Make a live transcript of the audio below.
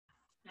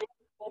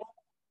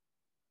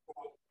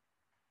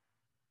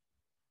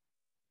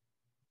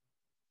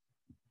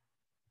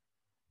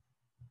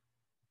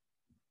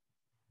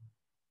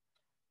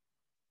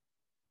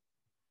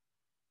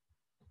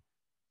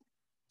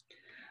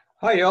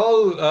Hi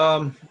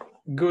all,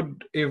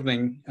 good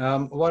evening.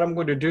 What I'm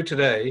going to do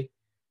today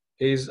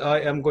is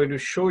I am going to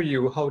show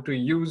you how to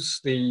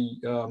use the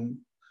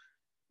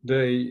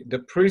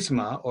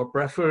PRISMA or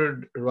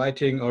preferred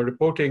writing or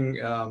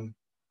reporting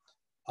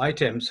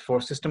items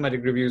for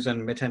systematic reviews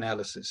and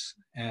meta-analysis.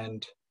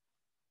 And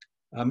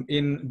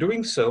in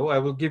doing so, I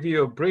will give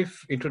you a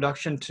brief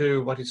introduction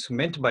to what is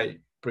meant by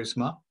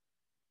PRISMA,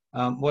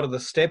 what are the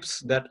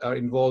steps that are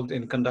involved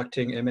in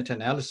conducting a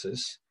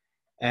meta-analysis,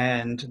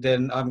 and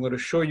then I'm going to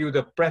show you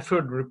the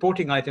preferred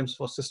reporting items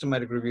for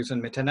systematic reviews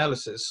and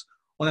meta-analysis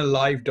on a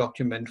live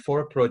document for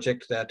a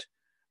project that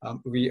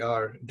we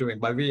are doing.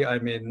 By we, I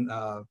mean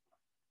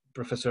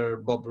Professor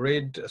Bob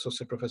Reid,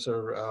 Associate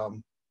Professor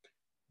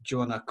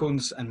Joanna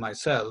Kunz, and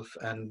myself,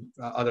 and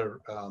other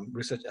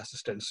research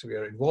assistants. We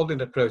are involved in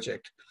the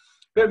project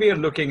where we are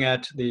looking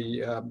at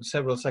the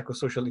several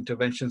psychosocial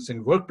interventions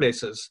in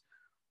workplaces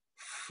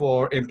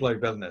for employee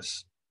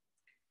wellness.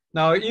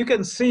 Now you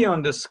can see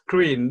on the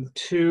screen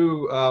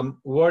two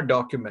Word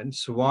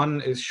documents. One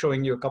is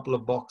showing you a couple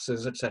of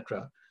boxes,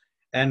 etc.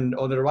 And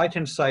on the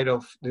right-hand side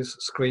of this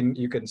screen,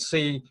 you can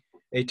see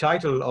a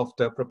title of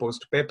the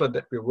proposed paper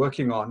that we're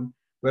working on,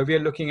 where we are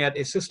looking at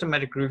a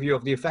systematic review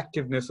of the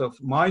effectiveness of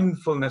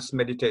mindfulness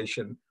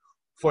meditation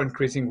for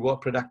increasing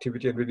work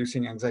productivity and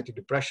reducing anxiety,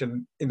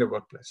 depression in the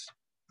workplace.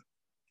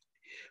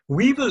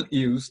 We will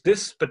use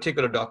this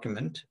particular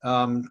document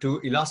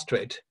to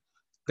illustrate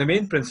the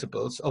main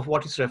principles of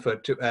what is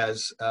referred to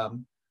as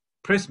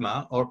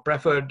PRISMA, or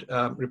preferred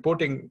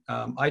reporting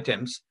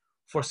items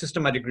for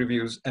systematic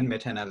reviews and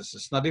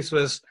meta-analysis. Now, this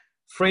was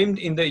framed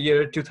in the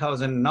year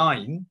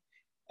 2009,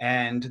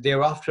 and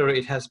thereafter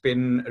it has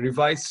been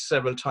revised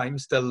several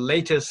times. The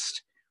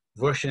latest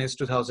version is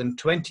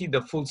 2020.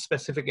 The full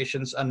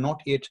specifications are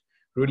not yet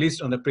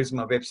released on the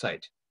PRISMA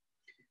website.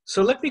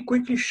 So let me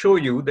quickly show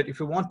you that if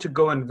you want to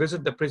go and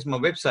visit the PRISMA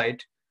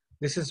website,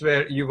 this is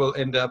where you will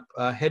end up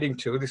heading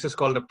to. This is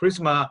called the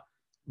PRISMA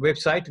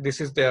website. This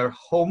is their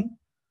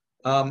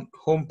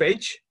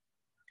homepage.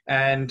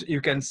 And you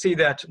can see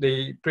that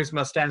the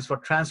PRISMA stands for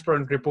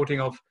Transparent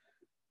Reporting of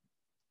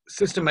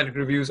Systematic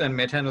Reviews and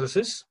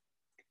Meta-Analysis.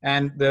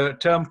 And the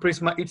term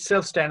PRISMA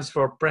itself stands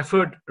for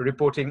Preferred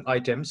Reporting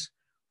Items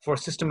for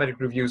Systematic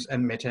Reviews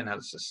and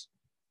Meta-Analysis.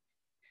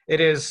 It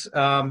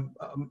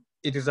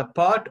is a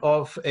part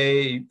of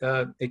a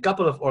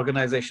couple of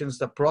organizations,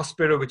 the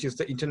Prospero, which is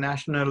the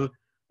International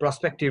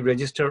Prospective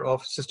Register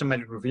of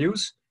Systematic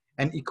Reviews,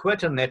 and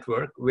Equator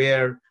Network,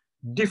 where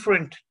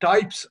different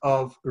types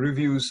of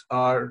reviews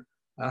are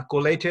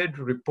collated,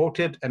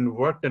 reported, and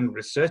worked and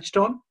researched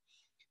on.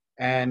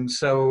 And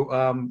so,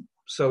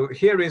 so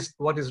here is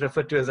what is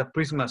referred to as a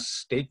PRISMA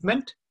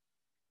statement.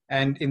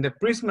 And in the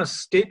PRISMA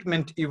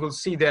statement, you will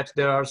see that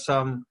there are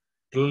some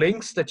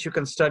links that you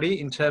can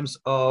study in terms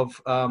of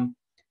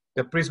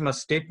the PRISMA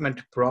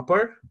statement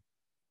proper.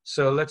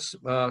 So let's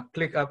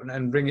click up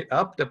and bring it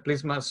up. The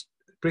PRISMA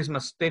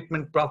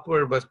statement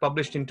proper was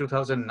published in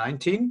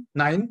 2009,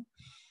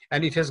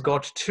 and it has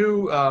got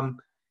two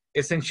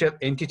essential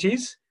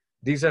entities.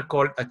 These are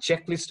called a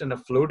checklist and a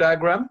flow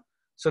diagram.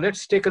 So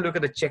let's take a look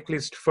at the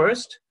checklist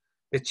first.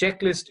 The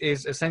checklist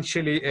is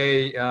essentially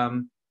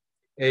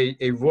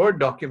a Word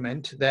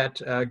document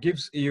that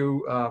gives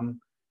you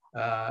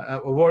a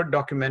Word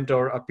document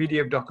or a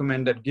PDF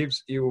document that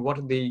gives you what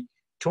are the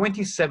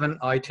 27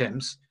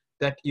 items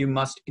that you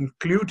must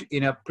include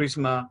in a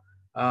PRISMA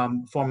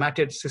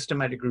formatted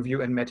systematic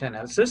review and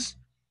meta-analysis.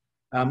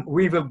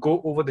 We will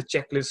go over the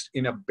checklist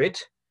in a bit.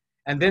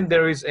 And then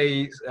there is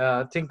a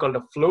thing called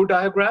a flow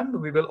diagram.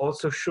 We will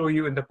also show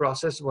you in the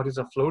process what is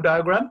a flow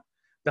diagram.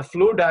 The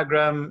flow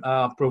diagram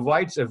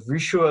provides a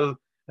visual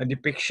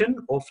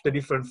depiction of the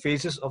different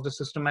phases of the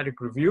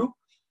systematic review.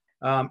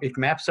 It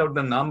maps out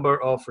the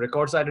number of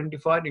records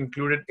identified,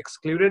 included,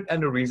 excluded,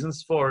 and the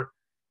reasons for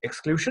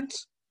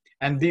exclusions.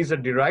 And these are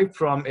derived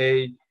from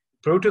a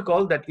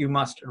protocol that you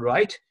must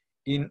write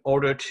in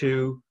order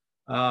to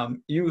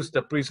use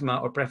the PRISMA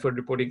or preferred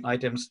reporting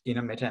items in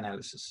a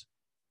meta-analysis.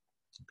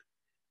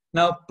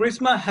 Now,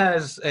 PRISMA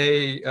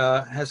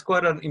has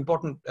quite an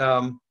important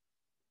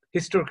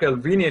historical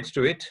vignette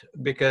to it,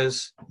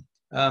 because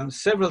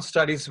several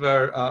studies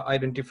were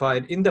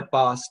identified in the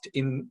past,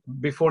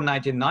 before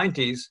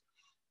 1990s,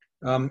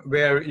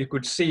 where you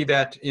could see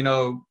that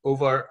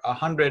over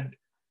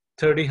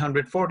 130,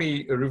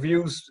 140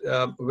 reviews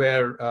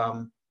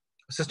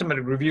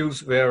systematic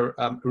reviews were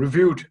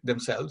reviewed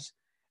themselves,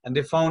 and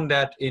they found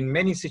that in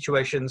many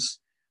situations,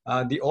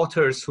 the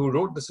authors who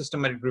wrote the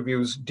systematic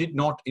reviews did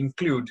not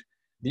include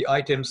the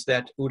items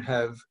that would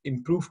have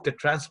improved the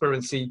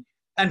transparency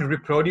and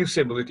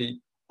reproducibility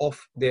of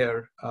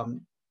their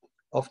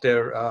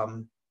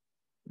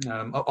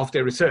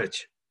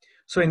research.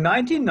 So in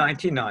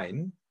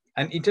 1999,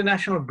 an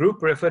international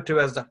group referred to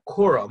as the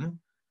Quorum,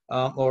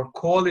 or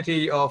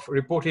Quality of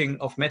Reporting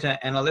of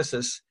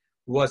Meta-Analysis,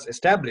 was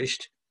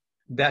established,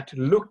 that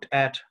looked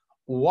at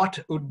what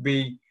would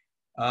be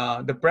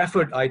the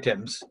preferred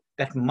items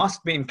that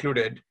must be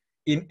included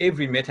in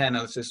every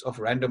meta-analysis of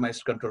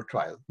randomized controlled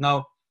trial.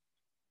 Now,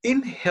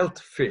 in health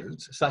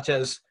fields, such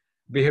as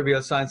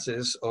behavioral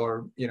sciences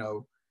or,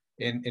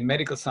 in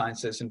medical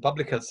sciences, in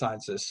public health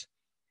sciences,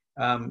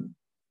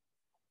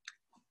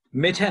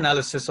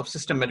 meta-analysis of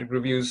systematic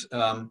reviews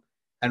and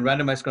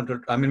randomized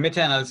controlled,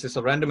 meta-analysis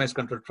of randomized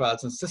controlled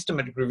trials and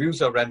systematic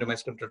reviews of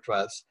randomized controlled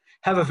trials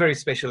have a very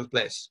special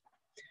place,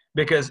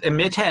 because a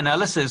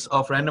meta-analysis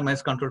of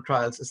randomized controlled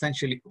trials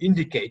essentially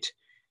indicate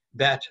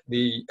that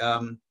the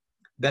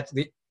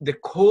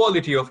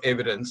quality of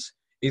evidence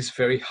is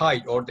very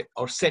high,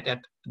 or set at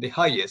the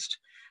highest,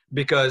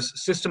 because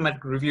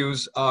systematic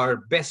reviews are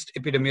best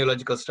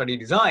epidemiological study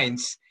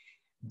designs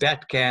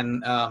that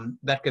can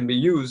be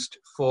used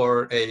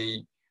for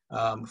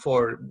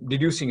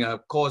deducing a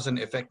cause and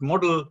effect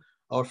model,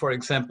 or, for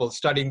example,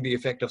 studying the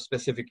effect of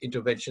specific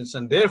interventions.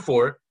 And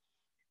therefore,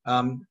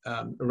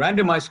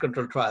 randomized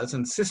control trials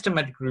and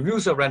systematic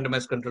reviews of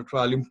randomized control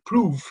trial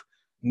improve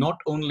not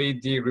only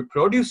the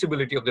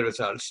reproducibility of the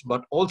results,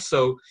 but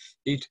also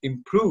it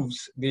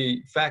improves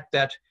the fact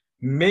that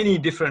many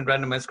different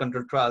randomized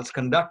control trials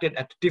conducted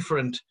at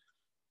different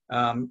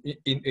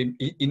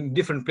in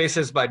different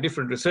places by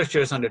different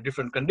researchers under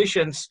different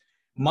conditions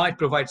might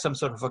provide some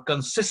sort of a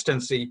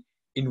consistency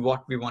in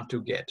what we want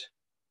to get.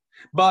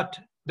 But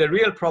the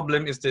real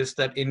problem is this,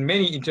 that in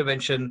many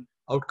intervention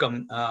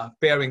outcome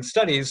pairing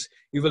studies,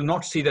 you will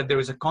not see that there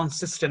is a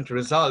consistent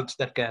result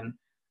that can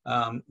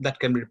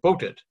be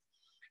reported.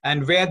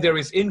 And where there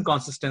is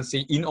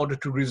inconsistency, in order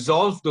to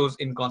resolve those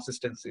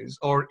inconsistencies,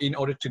 or in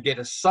order to get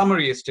a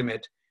summary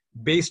estimate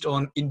based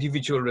on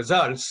individual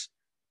results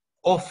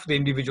of the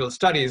individual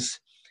studies,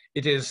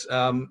 it is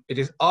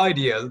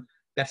ideal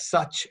that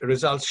such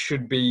results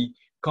should be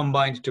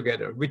combined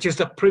together, which is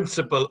the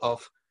principle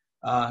of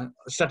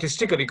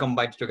statistically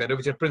combined together,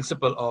 which is a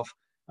principle of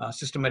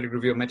systematic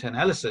review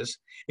meta-analysis.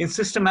 In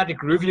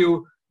systematic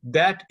review,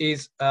 that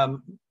is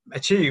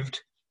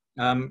achieved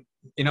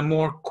in a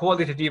more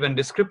qualitative and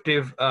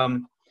descriptive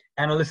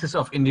analysis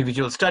of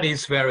individual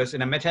studies, whereas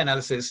in a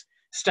meta-analysis,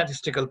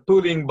 statistical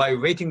pooling by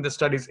weighting the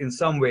studies in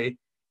some way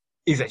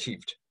is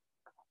achieved.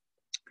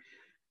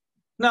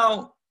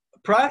 Now,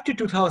 prior to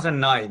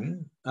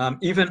 2009,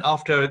 even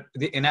after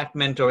the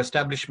enactment or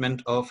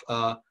establishment of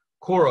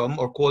quorum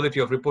or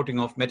quality of reporting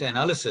of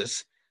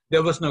meta-analysis,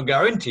 there was no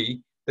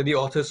guarantee that the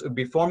authors would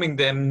be forming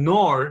them,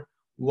 nor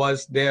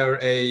was there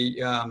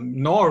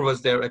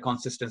a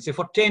consistency.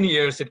 For 10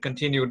 years, it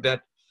continued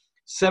that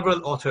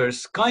several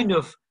authors kind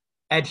of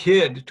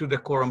adhered to the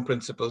quorum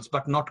principles,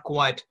 but not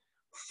quite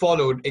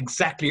followed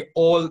exactly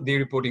all the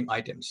reporting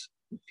items.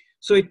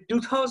 So in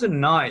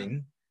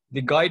 2009,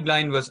 the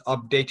guideline was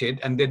updated,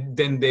 and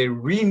then they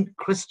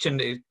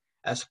re-christened it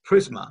as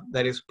PRISMA,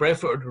 that is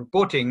preferred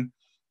reporting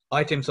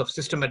items of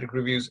systematic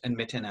reviews and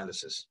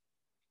meta-analysis.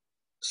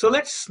 So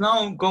let's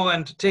now go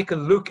and take a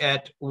look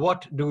at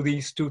what do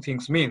these two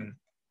things mean,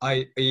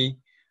 i.e.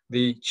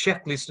 the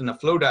checklist and a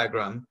flow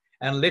diagram.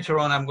 And later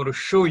on, I'm going to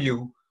show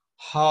you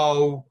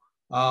how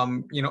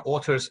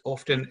authors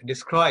often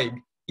describe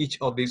each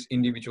of these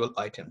individual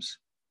items.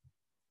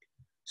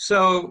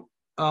 So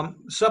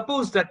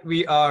suppose that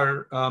we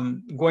are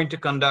going to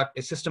conduct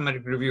a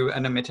systematic review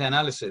and a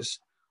meta-analysis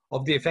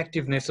of the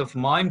effectiveness of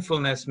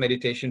mindfulness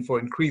meditation for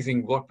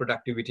increasing work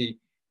productivity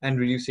and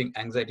reducing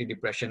anxiety,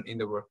 depression in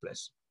the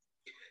workplace.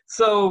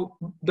 So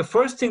the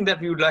first thing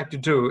that we would like to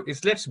do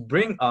is let's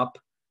bring up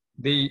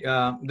the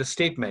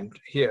statement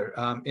here.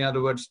 In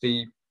other words,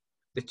 the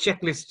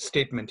checklist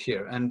statement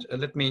here. And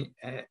let me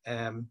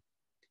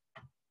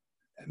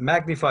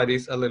magnify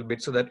this a little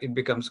bit so that it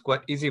becomes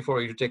quite easy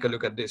for you to take a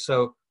look at this.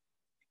 So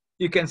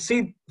you can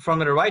see from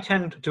the right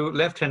hand to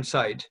left hand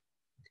side,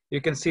 you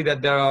can see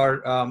that there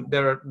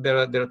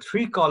are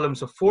 3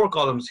 columns or 4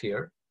 columns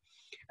here.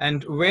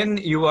 And when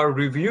you are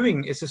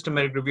reviewing a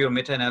systematic review or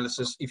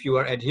meta-analysis, if you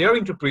are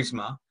adhering to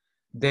PRISMA,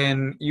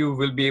 then you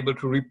will be able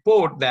to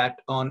report that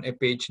on a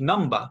page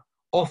number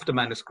of the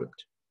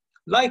manuscript.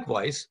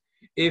 Likewise,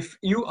 if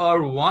you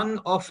are one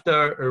of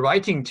the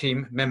writing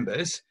team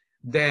members,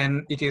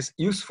 then it is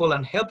useful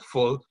and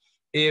helpful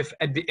if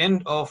at the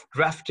end of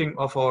drafting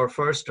of our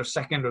first or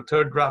second or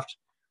third draft,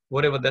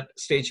 whatever that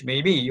stage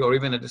may be, or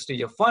even at the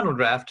stage of final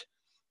draft,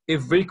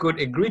 if we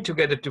could agree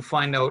together to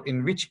find out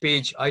in which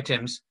page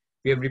items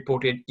we have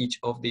reported each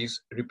of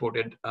these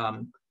reported,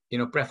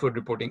 preferred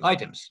reporting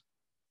items.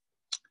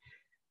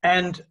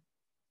 And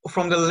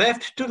from the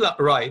left to the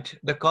right,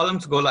 the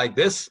columns go like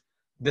this.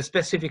 The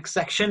specific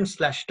sections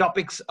 /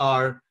 topics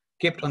are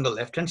kept on the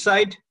left-hand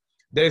side.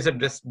 There is a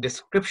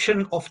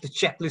description of the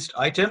checklist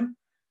item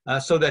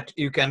so that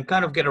you can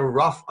kind of get a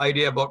rough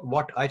idea about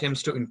what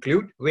items to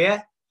include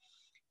where,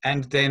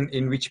 and then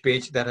in which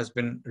page that has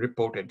been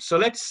reported. So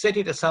let's set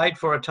it aside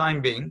for a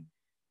time being,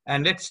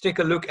 and let's take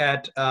a look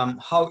at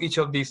how each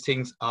of these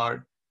things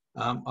are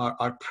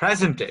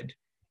presented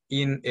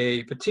in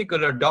a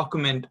particular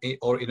document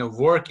or in a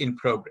work in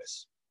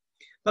progress.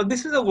 Now,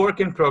 this is a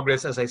work in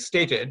progress, as I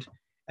stated,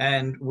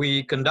 and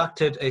we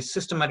conducted a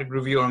systematic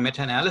review or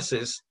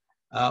meta-analysis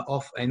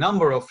of a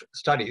number of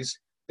studies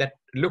that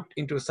looked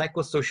into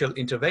psychosocial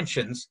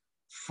interventions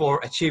for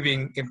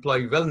achieving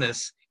employee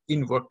wellness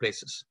in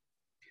workplaces.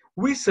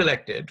 We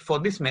selected for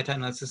this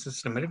meta-analysis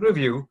systematic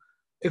review,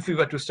 if we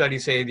were to study,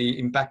 say, the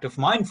impact of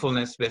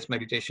mindfulness-based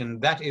meditation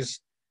that is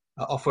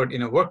offered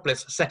in a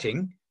workplace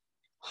setting,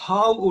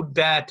 how would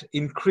that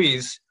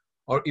increase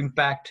or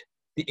impact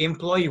the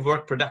employee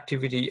work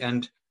productivity,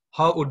 and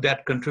how would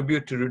that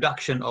contribute to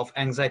reduction of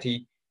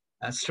anxiety,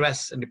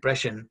 stress, and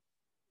depression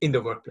in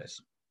the workplace?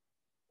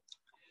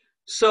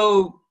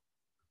 So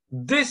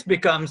this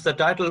becomes the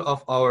title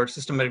of our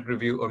systematic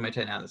review or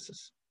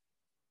meta-analysis.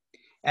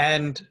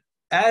 And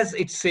as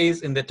it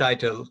says in the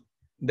title,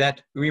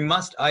 that we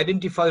must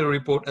identify the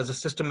report as a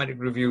systematic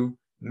review,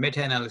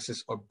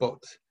 meta-analysis, or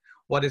both.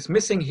 What is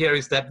missing here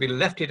is that we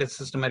left it as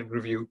systematic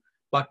review,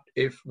 but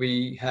if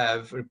we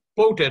have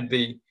reported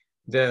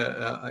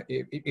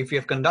if we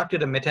have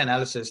conducted a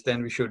meta-analysis,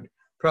 then we should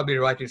probably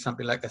write it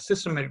something like a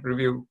systematic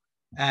review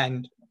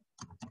and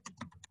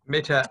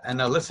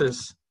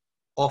meta-analysis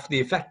of the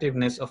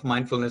effectiveness of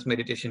mindfulness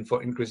meditation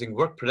for increasing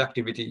work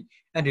productivity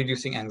and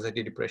reducing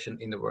anxiety, depression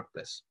in the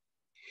workplace.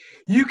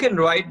 You can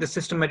write the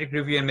systematic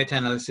review and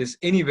meta-analysis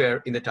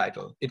anywhere in the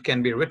title. It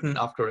can be written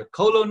after a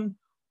colon,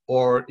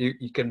 or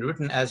you can be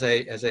written as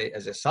a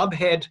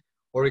subhead,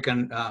 or you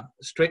can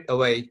straight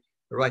away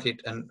write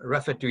it and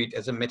refer to it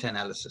as a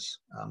meta-analysis,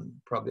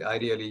 probably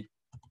ideally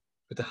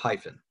with a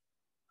hyphen.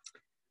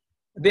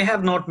 They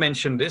have not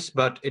mentioned this,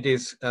 but it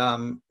is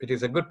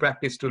a good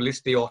practice to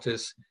list the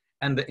authors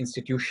and the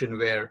institution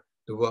where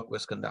the work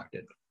was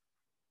conducted.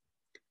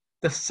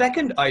 The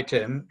second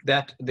item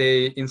that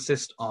they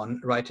insist on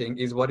writing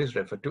is what is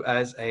referred to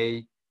as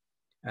an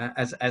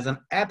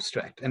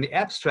abstract, and the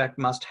abstract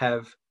must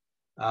have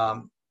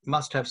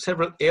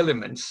several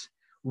elements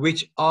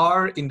which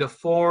are in the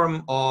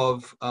form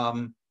of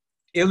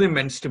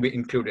elements to be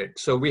included.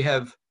 So we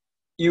have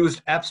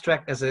used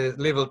abstract as a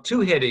level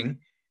 2 heading,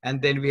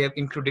 and then we have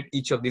included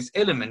each of these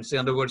elements. In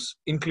other words,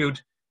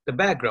 include the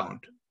background.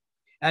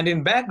 And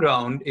in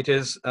background, it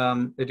is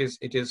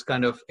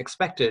kind of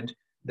expected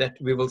that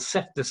we will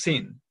set the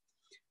scene.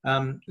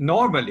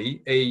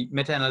 Normally, a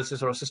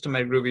meta-analysis or a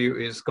systematic review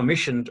is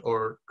commissioned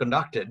or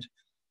conducted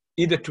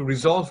either to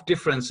resolve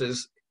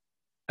differences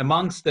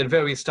amongst the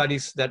various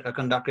studies that are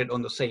conducted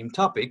on the same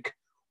topic,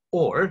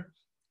 or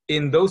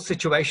in those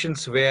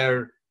situations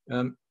where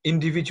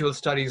individual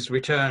studies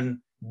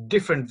return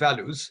different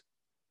values,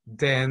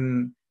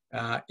 then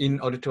in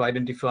order to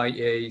identify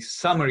a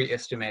summary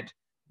estimate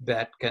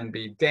that can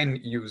be then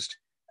used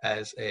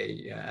as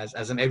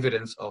an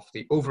evidence of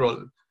the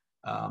overall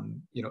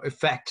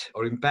effect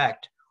or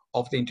impact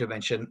of the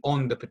intervention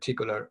on the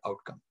particular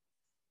outcome.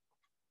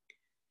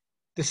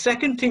 The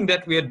second thing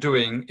that we are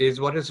doing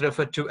is what is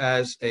referred to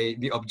as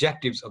the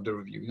objectives of the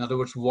review. In other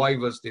words, why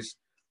was this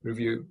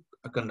review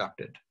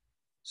conducted?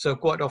 So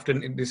quite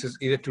often this is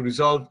either to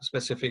resolve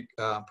specific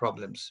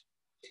problems.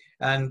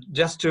 And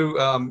just to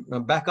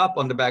back up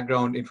on the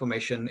background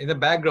information, in the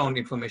background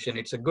information,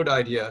 it's a good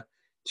idea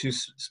to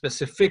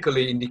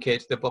specifically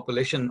indicate the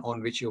population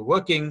on which you're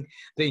working,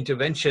 the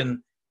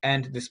intervention,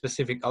 and the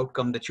specific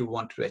outcome that you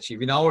want to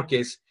achieve. In our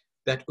case,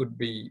 that would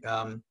be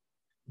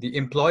the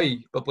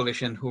employee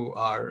population who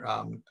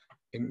are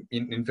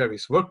in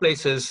various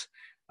workplaces,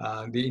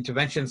 the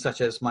interventions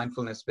such as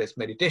mindfulness-based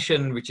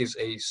meditation, which is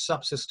a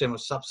subsystem or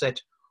subset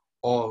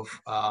of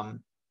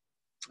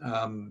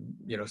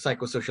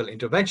psychosocial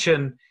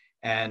intervention,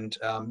 and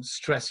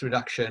stress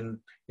reduction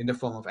in the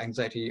form of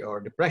anxiety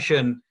or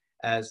depression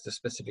as the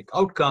specific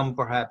outcome,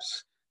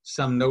 perhaps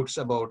some notes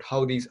about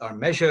how these are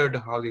measured,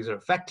 how these are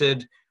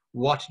affected,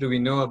 what do we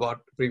know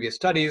about previous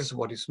studies,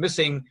 what is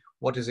missing,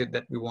 what is it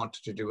that we want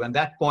to do. And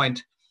at that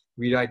point,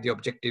 we write the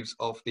objectives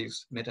of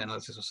this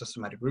meta-analysis or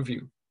systematic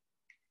review.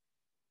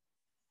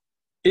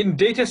 In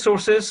data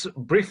sources,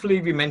 briefly,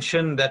 we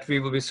mentioned that we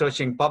will be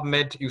searching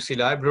PubMed, UC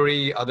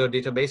Library, other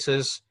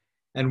databases,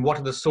 and what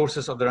are the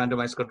sources of the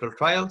randomized controlled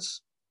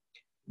trials.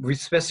 We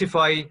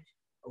specify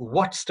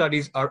what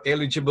studies are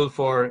eligible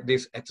for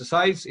this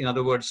exercise. In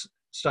other words,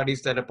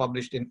 studies that are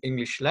published in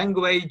English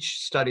language,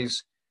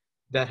 studies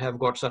that have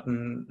got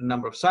certain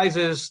number of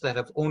sizes, that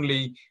have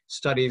only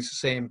studies,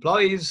 say,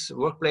 employees,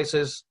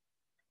 workplaces,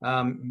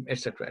 et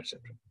cetera, et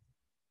cetera.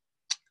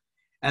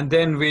 And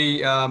then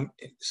we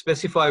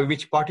specify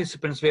which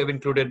participants we have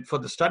included for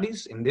the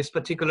studies. In this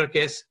particular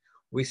case,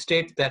 we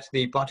state that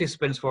the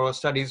participants for our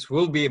studies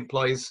will be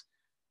employees,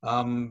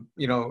 in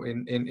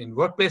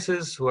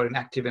workplaces who are in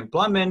active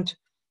employment,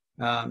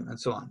 and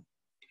so on.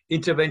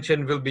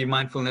 Intervention will be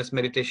mindfulness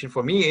meditation.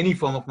 For me, any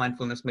form of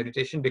mindfulness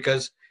meditation,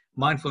 because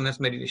mindfulness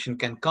meditation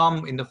can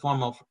come in the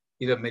form of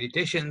either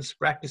meditations,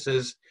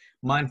 practices,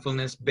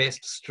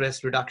 mindfulness-based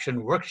stress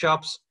reduction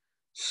workshops.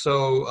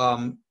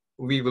 So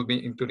we will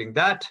be including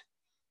that.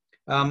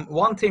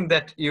 One thing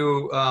that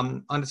you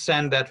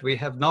understand that they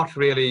have not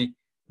really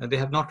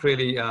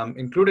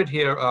included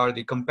here are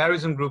the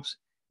comparison groups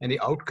and the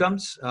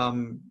outcomes.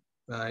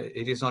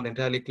 It is not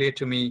entirely clear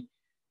to me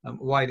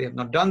why they have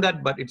not done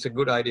that, but it's a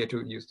good idea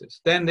to use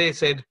this. Then they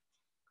said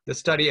the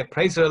study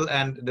appraisal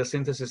and the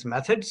synthesis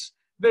methods.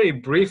 Very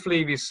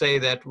briefly, we say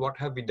that what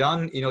have we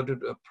done in order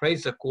to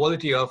appraise the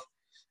quality of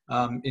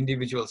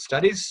individual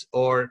studies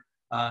or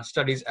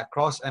studies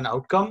across an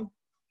outcome,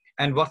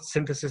 and what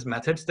synthesis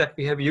methods that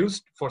we have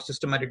used. For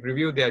systematic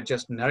review, they are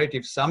just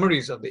narrative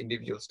summaries of the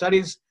individual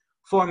studies.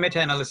 For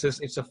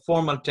meta-analysis, it's a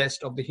formal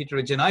test of the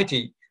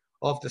heterogeneity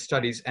of the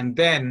studies, and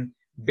then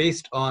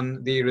based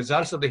on the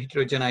results of the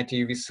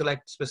heterogeneity, we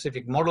select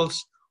specific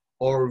models,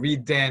 or we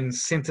then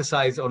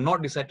synthesize or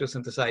not decide to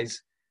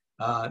synthesize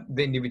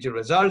the individual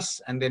results,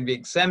 and then we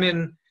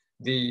examine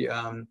the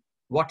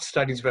what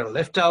studies were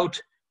left out.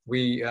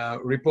 We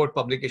report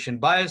publication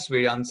bias,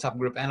 we run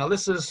subgroup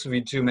analysis, we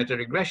do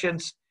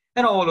meta-regressions,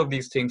 and all of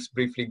these things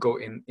briefly go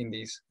in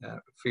these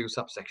few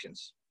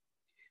subsections.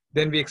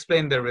 Then we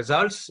explain the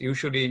results.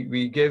 Usually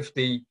we give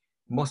the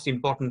most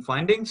important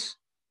findings,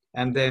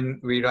 and then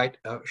we write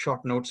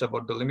short notes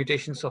about the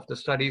limitations of the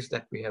studies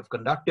that we have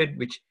conducted,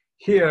 which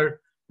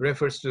here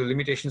refers to the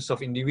limitations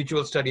of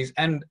individual studies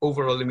and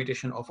overall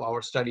limitation of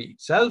our study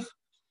itself,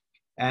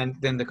 and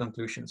then the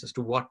conclusions as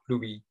to what do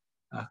we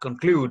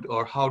conclude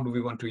or how do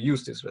we want to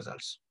use these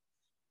results.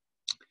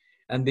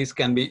 And these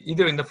can be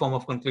either in the form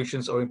of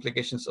conclusions or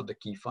implications of the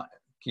key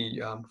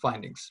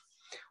findings.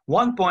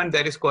 One point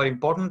that is quite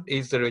important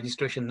is the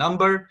registration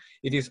number.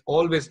 It is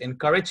always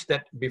encouraged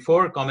that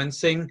before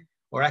commencing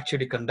or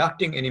actually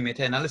conducting any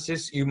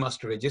meta-analysis, you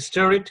must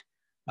register it.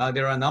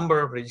 There are a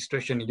number of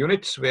registration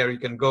units where you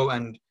can go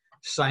and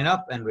sign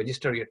up and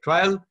register your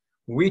trial.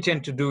 We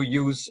tend to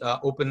use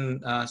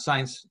Open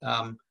Science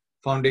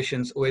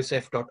Foundation's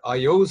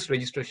osf.io's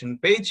registration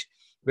page,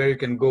 where you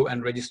can go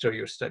and register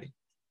your study.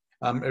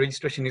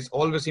 Registration is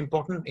always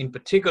important. In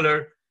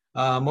particular,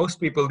 most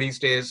people these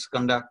days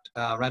conduct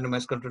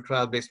randomized control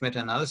trial-based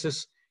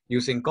meta-analysis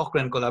using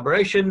Cochrane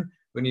collaboration.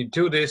 When you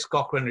do this,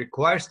 Cochrane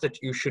requires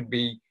that you should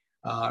be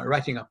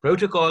writing a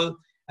protocol.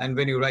 And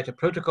when you write a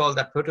protocol,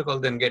 that protocol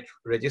then gets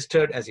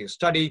registered as your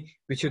study,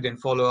 which you then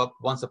follow up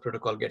once the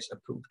protocol gets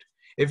approved.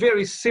 A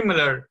very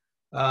similar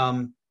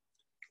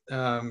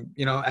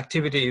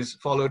activity is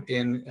followed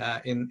in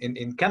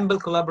Campbell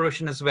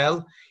collaboration as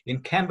well.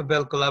 In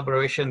Campbell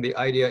collaboration, the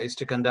idea is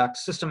to conduct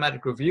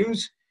systematic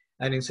reviews.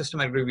 And in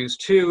systematic reviews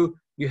too,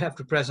 you have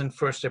to present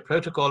first a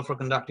protocol for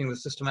conducting the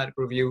systematic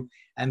review.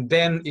 And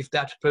then if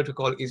that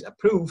protocol is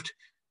approved,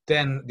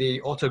 then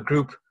the author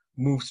group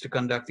moves to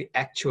conduct the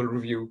actual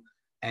review.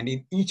 And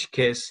in each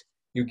case,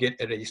 you get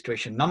a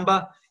registration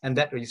number, and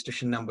that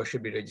registration number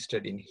should be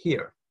registered in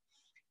here.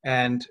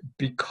 And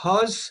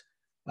because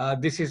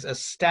this is a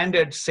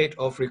standard set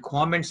of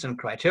requirements and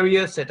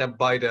criteria set up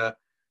by the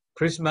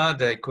PRISMA,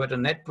 the Equator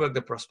Network,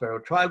 the Prospero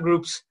trial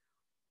groups,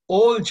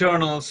 all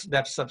journals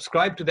that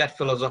subscribe to that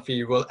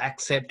philosophy will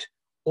accept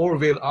or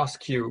will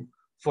ask you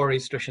for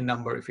registration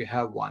number if you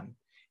have one.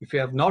 If you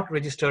have not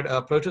registered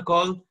a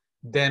protocol,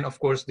 then of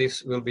course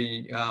this will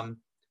be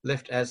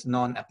left as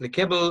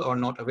non-applicable or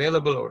not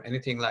available or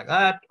anything like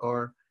that,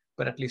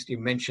 but at least you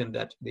mentioned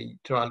that the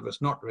trial was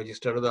not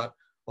registered,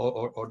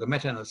 or the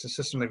meta-analysis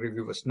systematic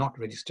review was not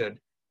registered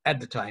at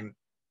the time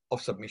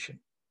of submission.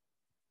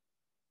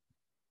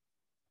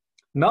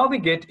 Now we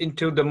get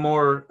into the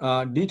more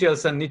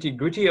details and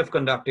nitty-gritty of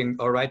conducting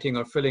or writing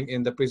or filling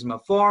in the PRISMA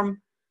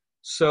form.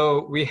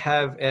 So we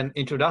have an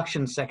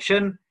introduction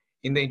section.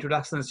 In the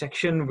introduction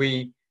section,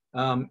 we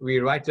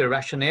write the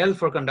rationale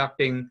for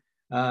conducting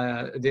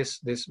this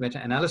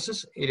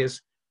meta-analysis. It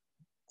is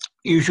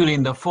usually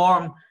in the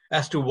form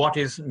as to what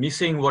is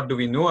missing, what do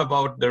we know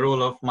about the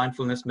role of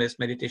mindfulness-based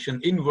meditation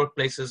in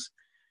workplaces.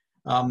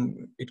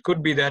 It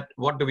could be that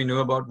what do we know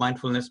about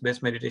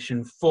mindfulness-based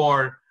meditation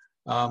for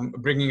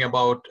bringing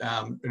about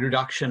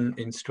reduction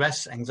in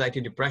stress,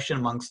 anxiety, depression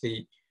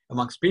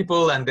amongst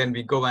people, and then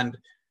we go and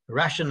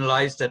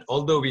rationalize that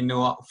although we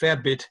know a fair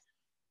bit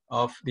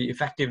of the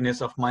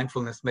effectiveness of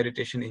mindfulness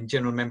meditation in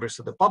general members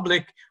of the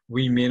public,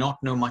 we may not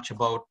know much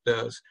about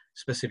those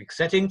specific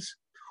settings.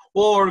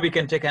 Or we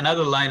can take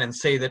another line and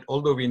say that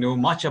although we know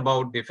much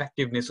about the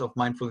effectiveness of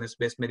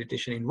mindfulness-based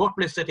meditation in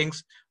workplace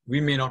settings, we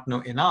may not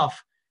know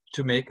enough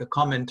to make a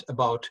comment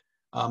about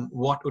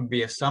what would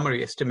be a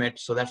summary estimate.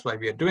 So that's why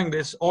we are doing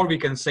this. Or we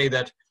can say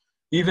that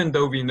even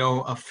though we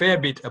know a fair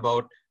bit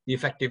about the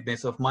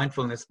effectiveness of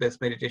mindfulness-based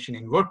meditation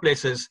in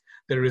workplaces,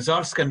 the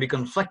results can be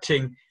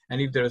conflicting.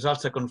 And if the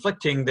results are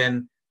conflicting,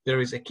 then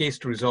there is a case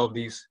to resolve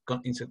these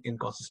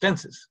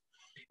inconsistencies.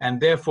 And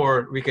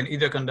therefore, we can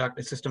either conduct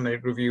a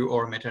systematic review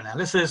or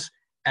meta-analysis,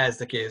 as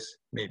the case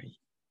may be.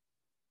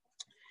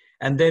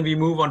 And then we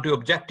move on to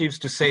objectives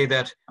to say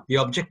that the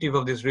objective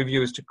of this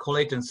review is to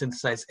collate and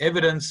synthesize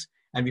evidence,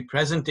 and we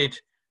present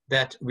it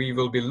that we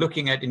will be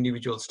looking at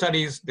individual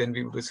studies, then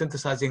we will be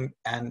synthesizing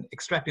and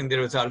extracting the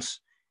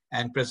results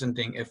and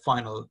presenting a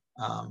final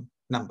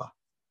number.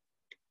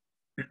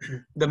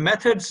 The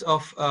methods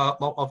of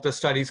the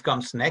studies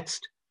comes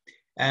next.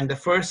 And the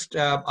first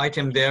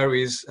item there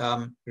is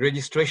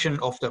registration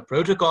of the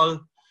protocol.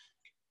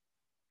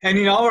 And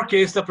in our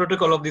case, the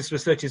protocol of this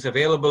research is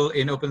available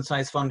in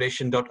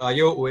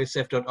opensciencefoundation.io,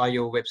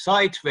 osf.io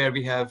website, where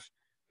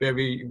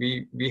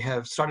we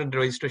have started the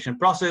registration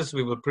process.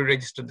 We will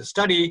pre-register the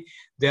study.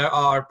 There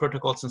are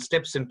protocols and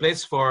steps in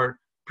place for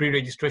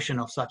pre-registration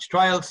of such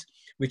trials.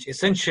 which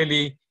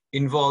essentially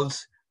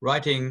involves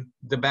writing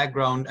the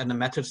background and the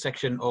method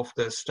section of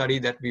the study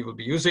that we will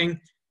be using,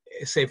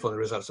 save for the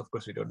results. Of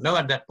course, we don't know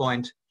at that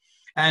point.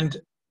 And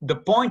the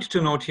point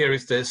to note here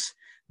is this,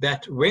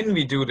 that when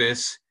we do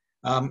this,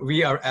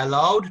 we are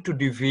allowed to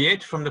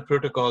deviate from the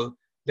protocol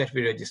that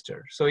we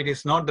register. So it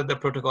is not that the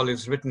protocol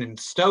is written in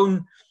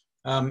stone.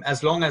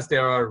 As long as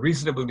there are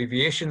reasonable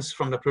deviations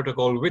from the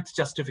protocol with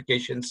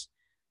justifications,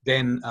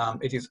 then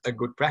it is a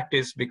good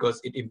practice because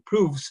it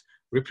improves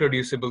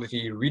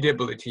reproducibility,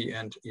 readability,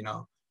 and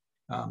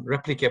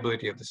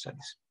replicability of the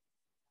studies.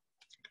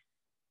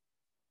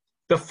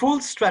 The full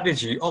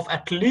strategy of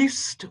at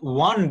least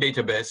one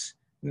database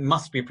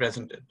must be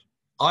presented.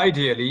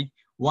 Ideally,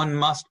 one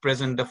must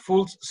present the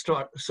full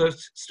search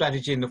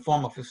strategy in the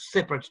form of a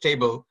separate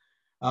table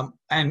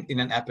and in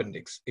an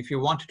appendix. If you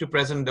want to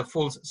present the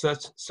full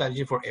search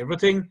strategy for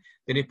everything,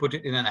 then you put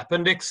it in an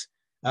appendix.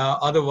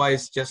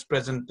 Otherwise, just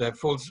present the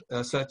full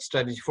search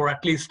strategy for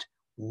at least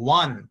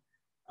one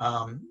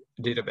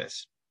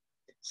database.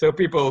 So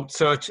people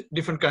search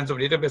different kinds of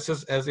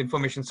databases as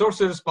information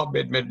sources: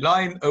 PubMed,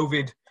 Medline,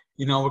 Ovid.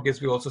 In our case,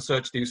 we also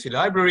search the UC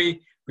Library.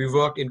 We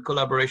worked in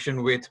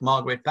collaboration with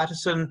Margaret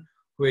Patterson,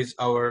 who is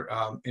our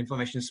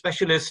information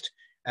specialist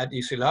at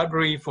UC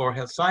Library for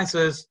health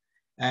sciences.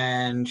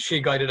 And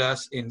she guided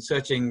us in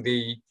searching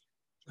the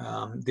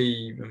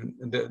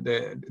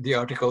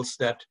articles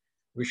that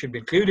we should be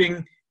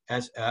including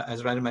as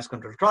randomized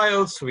controlled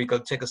trials. So we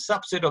could take a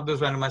subset of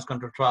those randomized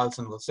controlled trials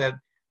and we'll say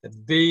that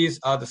these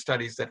are the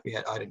studies that we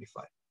had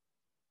identified.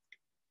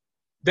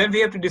 Then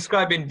we have to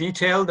describe in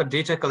detail the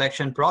data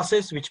collection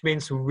process, which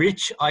means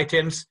which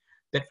items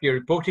that we are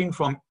reporting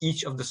from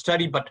each of the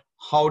study, but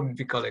how did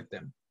we collect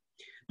them?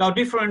 Now,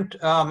 different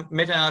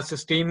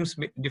meta-analysis teams,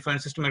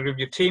 different systematic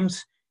review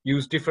teams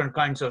use different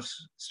kinds of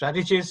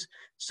strategies.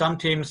 Some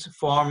teams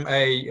form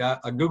a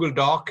Google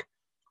Doc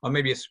or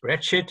maybe a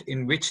spreadsheet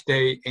in which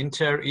they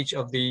enter each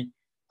of the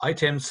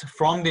items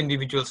from the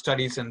individual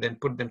studies and then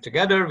put them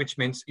together, which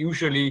means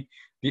usually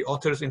the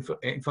author's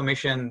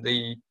information,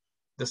 the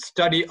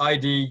study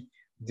ID,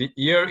 the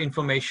year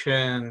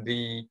information,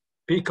 the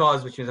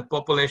PCAUS, which is the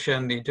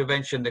population, the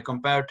intervention, the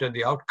comparator,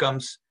 the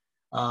outcomes,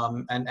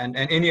 and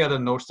any other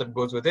notes that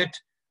goes with it,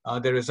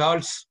 the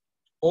results.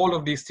 All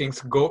of these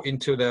things go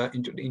into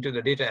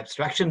the data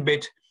abstraction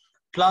bit,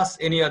 plus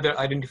any other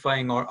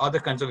identifying or other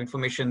kinds of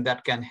information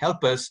that can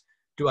help us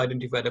to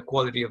identify the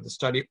quality of the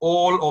study.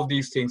 All of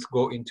these things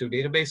go into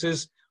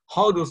databases.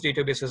 How those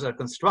databases are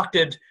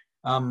constructed,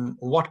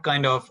 what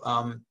kind of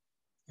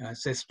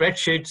say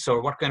spreadsheets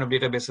or what kind of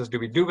databases do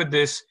we do with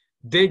this,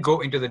 they go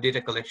into the data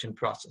collection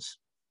process.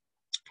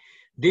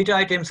 Data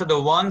items are the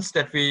ones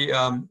that we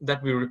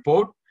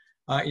report.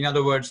 In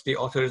other words,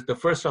 the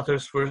first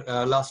author's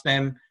last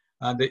name,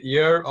 the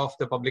year of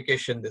the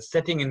publication, the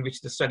setting in which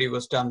the study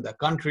was done, the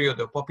country or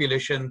the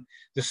population,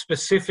 the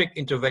specific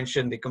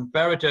intervention, the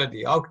comparator,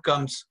 the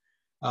outcomes,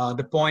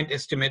 the point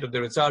estimate of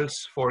the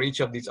results for each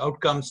of these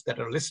outcomes that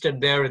are listed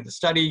there in the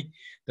study,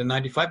 the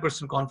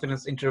 95%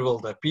 confidence interval,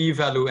 the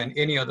p-value, and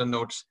any other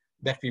notes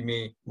that we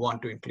may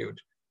want to include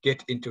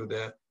get into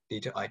the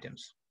data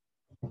items.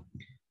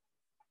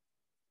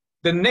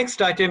 The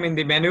next item in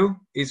the menu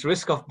is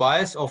risk of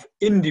bias of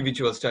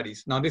individual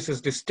studies. Now, this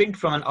is distinct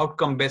from an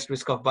outcome-based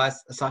risk of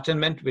bias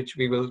ascertainment, which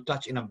we will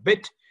touch in a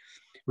bit.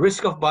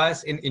 Risk of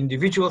bias in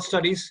individual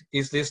studies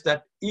is this,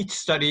 that each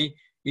study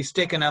is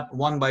taken up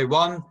one by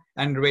one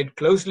and read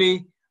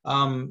closely,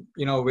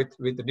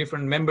 with the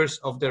different members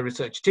of the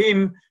research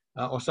team,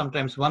 or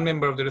sometimes one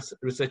member of the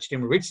research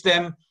team reads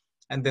them,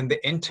 and then they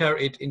enter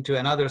it into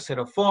another set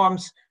of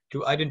forms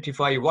to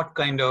identify what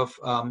kind of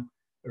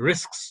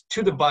risks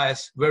to the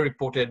bias were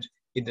reported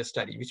in the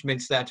study, which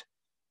means that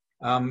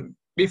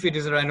if it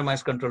is a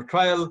randomized controlled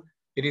trial,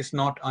 it is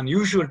not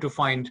unusual to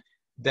find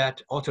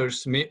that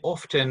authors may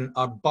often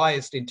are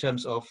biased in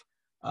terms of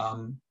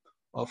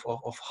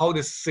how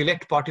they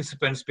select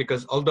participants,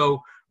 because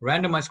although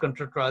randomized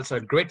controlled trials are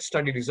great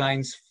study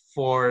designs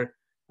for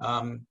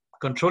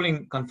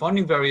controlling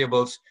confounding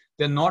variables,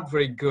 they're not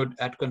very good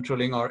at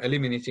controlling or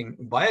eliminating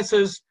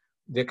biases.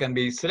 There can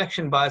be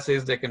selection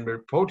biases, there can be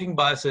reporting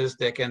biases,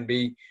 there can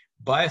be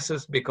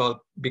biases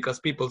because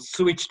people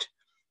switched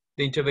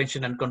the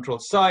intervention and control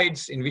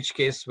sides, in which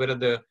case whether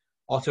the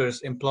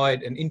authors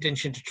employed an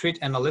intention to treat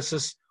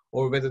analysis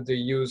or whether they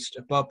used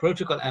a per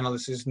protocol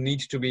analysis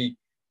needs to be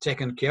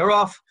taken care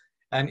of.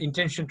 And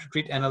intention to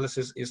treat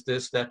analysis is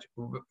this, that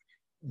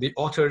the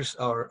authors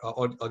or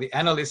the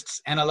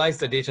analysts analyze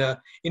the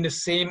data in the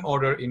same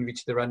order in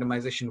which the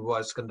randomization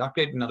was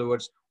conducted. In other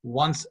words,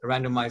 once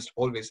randomized,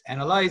 always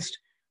analyzed.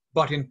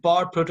 But in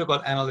par protocol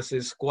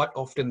analysis, quite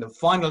often the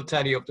final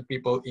tally of the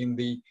people in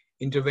the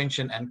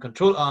intervention and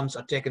control arms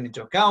are taken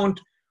into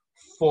account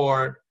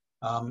for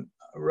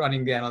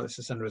running the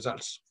analysis and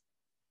results.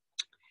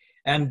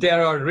 And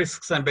there are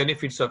risks and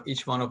benefits of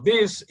each one of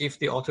these. If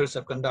the authors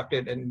have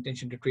conducted an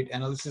intention to treat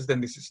analysis, then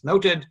this is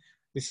noted.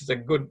 This is a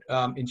good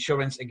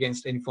insurance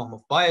against any form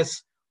of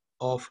bias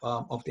of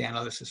the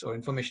analysis or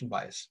information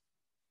bias.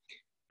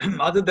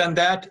 Other than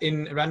that,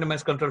 in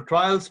randomized controlled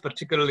trials,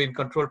 particularly in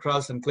controlled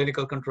trials and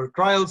clinical controlled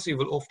trials, you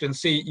will often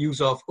see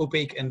use of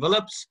opaque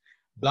envelopes,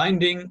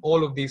 blinding.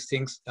 All of these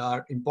things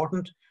are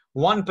important.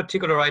 One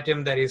particular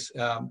item that is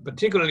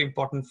particularly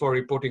important for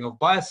reporting of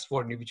bias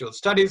for individual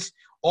studies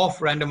of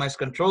randomized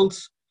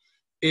controls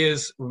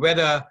is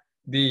whether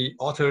the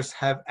authors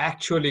have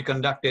actually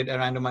conducted a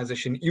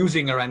randomization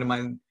using a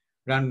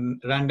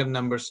random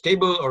numbers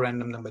table or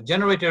random number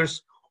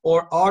generators,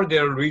 or are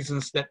there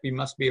reasons that we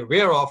must be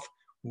aware of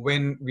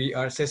when we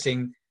are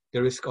assessing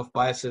the risk of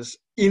biases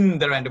in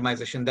the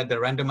randomization, that the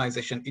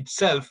randomization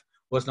itself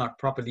was not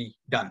properly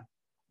done.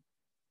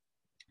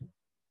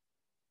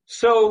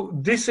 So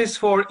this is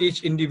for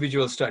each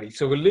individual study.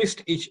 So we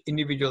list each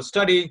individual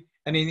study,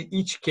 and in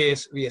each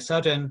case, we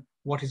ascertain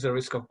what is the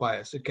risk of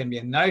bias. It can be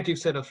a narrative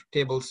set of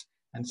tables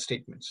and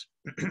statements.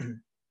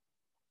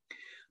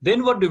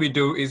 Then what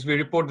do? Is we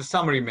report the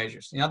summary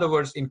measures. In other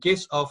words, in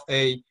case of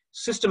a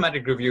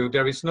systematic review,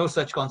 there is no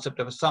such concept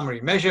of a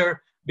summary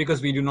measure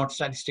because we do not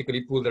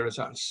statistically pool the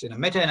results. In a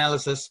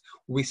meta-analysis,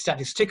 we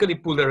statistically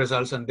pool the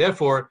results, and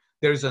therefore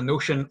there is a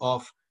notion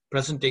of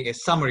presenting a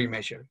summary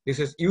measure. This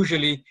is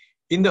usually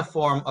in the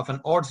form of an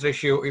odds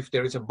ratio if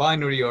there is a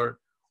binary or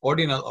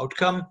ordinal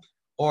outcome,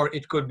 or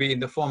it could be in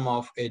the form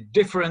of a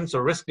difference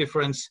or risk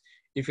difference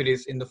if it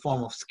is in the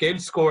form of scaled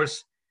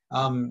scores.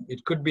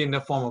 It could be in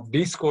the form of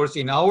D-scores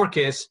in our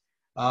case,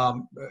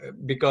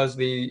 because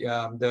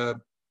the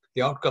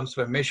outcomes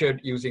were measured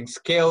using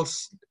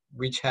scales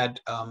which had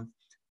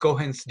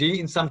Cohen's D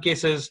in some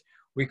cases.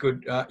 We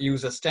could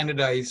use a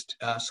standardized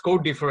score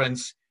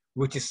difference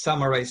which is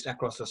summarized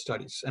across the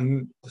studies,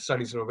 and the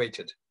studies were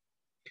weighted.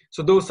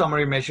 So those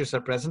summary measures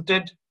are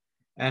presented.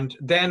 And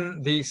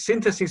then the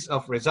synthesis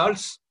of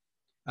results.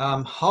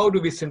 How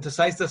do we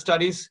synthesize the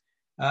studies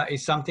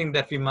is something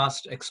that we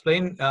must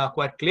explain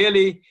quite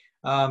clearly.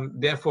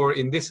 Therefore,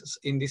 in this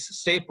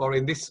step or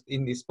in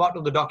this part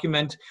of the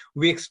document,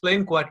 we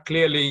explain quite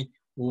clearly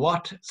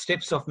what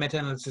steps of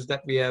meta-analysis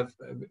that we have,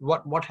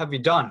 what have we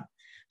done.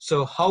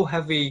 So how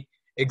have we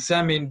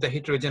examined the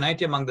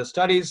heterogeneity among the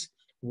studies?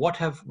 What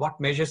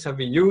measures have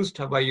we used?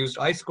 Have I used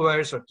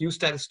I-squares or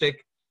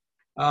Q-statistic?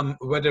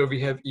 Whether we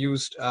have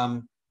used,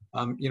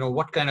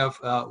 what kind of,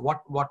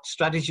 what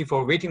strategy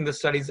for weighting the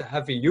studies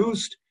have we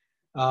used?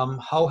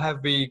 How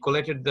have we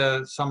collected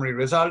the summary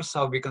results?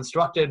 How have we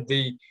constructed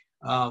the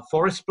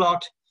forest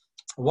plot?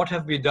 What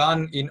have we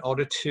done in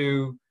order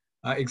to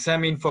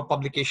examine for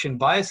publication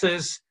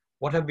biases?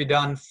 What have we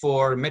done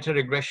for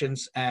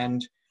meta-regressions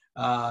and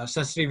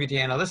sensitivity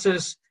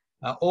analysis?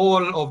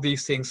 All of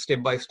these things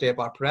step by step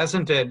are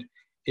presented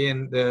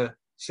in the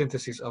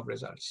synthesis of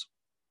results.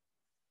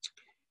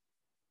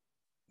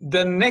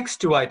 The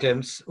next two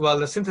items, well,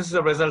 the synthesis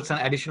of results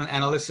and additional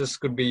analysis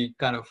could be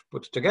kind of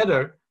put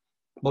together,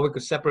 but we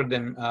could separate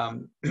them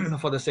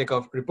for the sake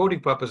of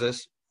reporting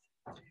purposes.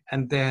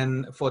 And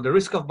then for the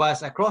risk of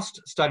bias across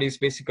studies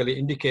basically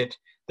indicate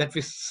that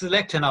we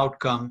select an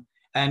outcome,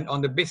 and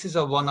on the basis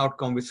of one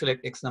outcome, we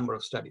select X number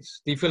of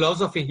studies. The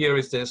philosophy here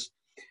is this,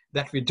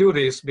 that we do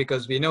this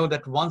because we know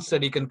that one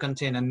study can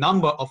contain a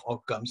number of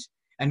outcomes,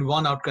 and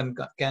one outcome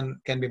can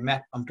be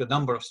mapped onto a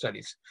number of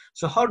studies.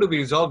 So how do we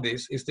resolve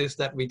this? Is this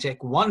that we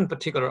take one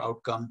particular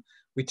outcome,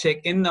 we take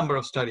n number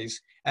of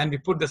studies, and we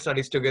put the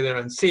studies together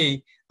and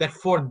see that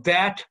for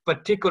that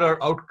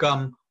particular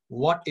outcome,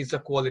 what is the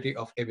quality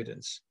of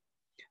evidence?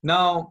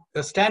 Now,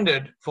 the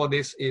standard for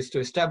this is to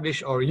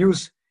establish or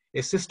use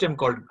a system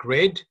called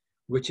GRADE,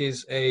 which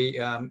is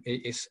a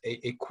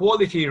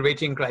quality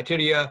rating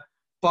criteria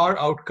per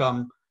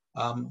outcome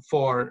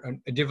for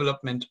a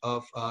development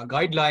of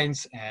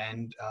guidelines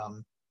and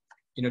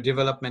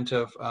development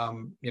of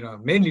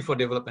mainly for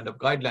development of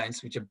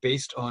guidelines which are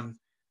based on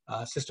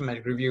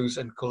systematic reviews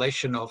and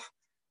collation of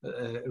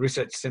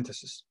research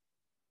synthesis.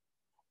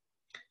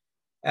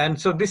 And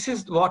so this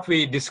is what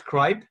we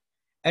describe,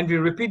 and we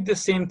repeat the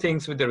same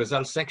things with the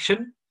results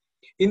section.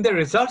 In the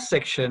results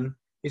section,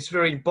 it's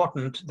very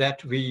important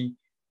that we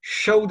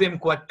show them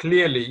quite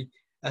clearly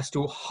as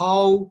to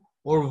how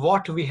or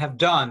what we have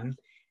done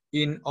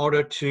in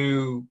order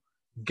to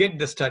get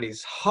the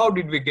studies. How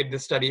did we get the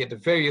study at the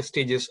various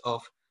stages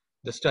of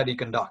the study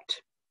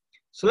conduct?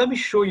 So let me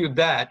show you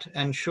that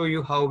and show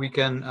you how we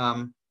can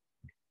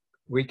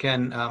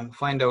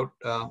find out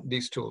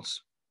these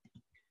tools.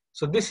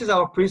 So this is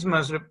our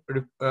PRISMA's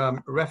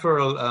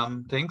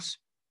referral things.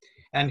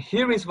 And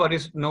here is what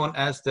is known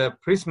as the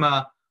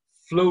PRISMA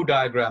flow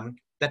diagram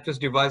that was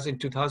devised in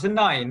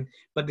 2009,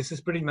 but this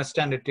is pretty much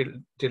standard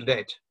till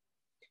date.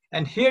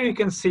 And here you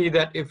can see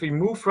that if we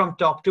move from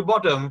top to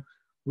bottom,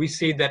 we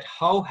see that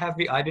how have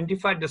we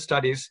identified the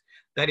studies?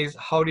 That is,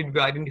 how did we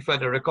identify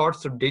the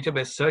records through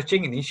database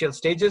searching in initial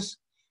stages?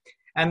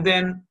 And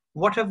then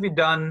what have we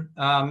done?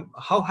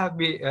 How have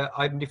we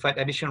identified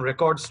additional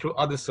records through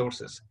other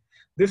sources?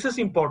 This is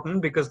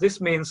important because this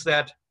means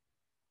that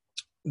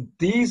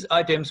these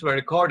items were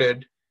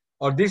recorded,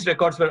 or these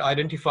records were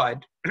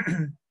identified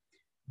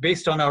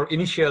based on our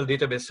initial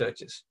database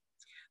searches.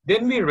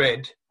 Then we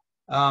read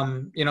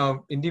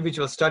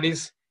individual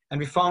studies, And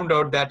we found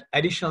out that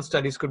additional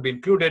studies could be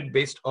included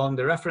based on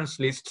the reference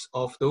lists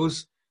of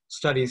those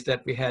studies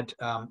that we had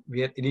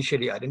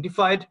initially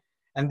identified,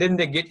 and then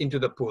they get into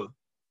the pool.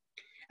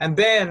 And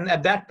then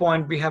at that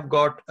point, we have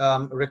got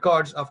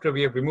records after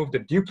we have removed the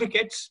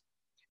duplicates.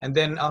 And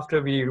then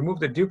after we remove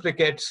the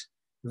duplicates,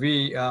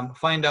 we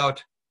find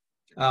out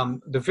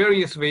the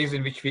various ways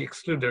in which we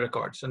exclude the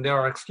records. And there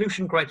are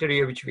exclusion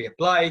criteria which we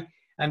apply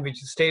and which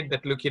state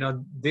that, look,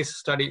 this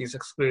study is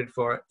excluded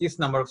for this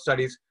number of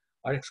studies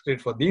are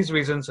excluded for these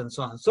reasons, and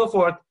so on and so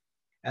forth.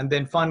 And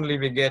then finally,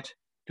 we get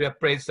to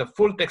appraise the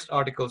full text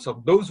articles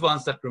of those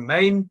ones that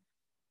remain.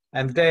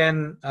 And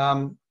then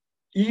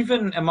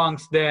even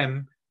amongst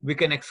them, we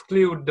can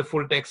exclude the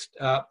full text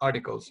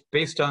articles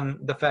based on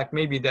the fact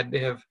maybe that they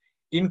have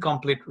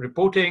incomplete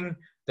reporting,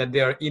 that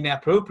they are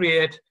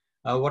inappropriate,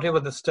 whatever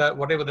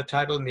the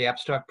title in the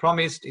abstract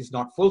promised is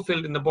not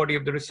fulfilled in the body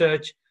of the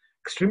research,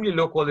 extremely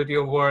low quality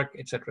of work,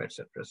 etc.,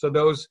 etc. So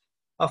those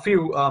a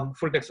few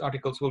full text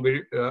articles will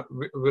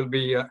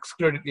be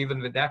excluded even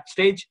with that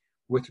stage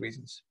with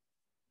reasons.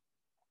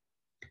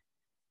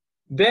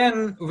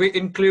 Then we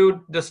include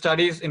the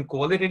studies in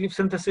qualitative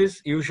synthesis.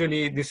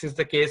 Usually this is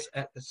the case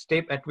at the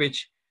step at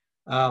which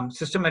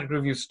systematic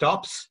review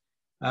stops.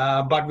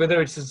 But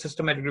whether it's a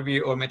systematic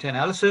review or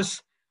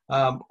meta-analysis,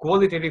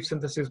 qualitative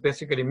synthesis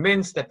basically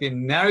means that we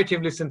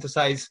narratively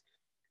synthesize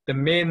the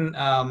main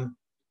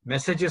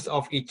messages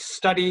of each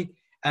study,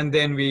 and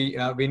then we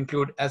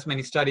include as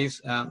many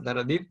studies that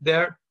are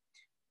there.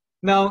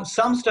 Now,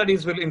 some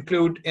studies will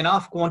include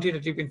enough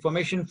quantitative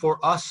information for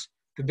us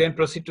to then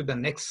proceed to the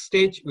next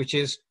stage, which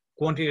is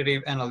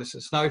quantitative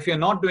analysis. Now, if you're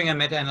not doing a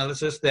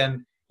meta-analysis,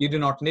 then you do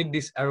not need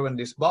this arrow in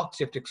this box.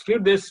 You have to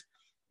exclude this.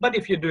 But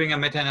if you're doing a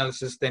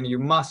meta-analysis, then you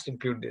must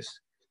include this.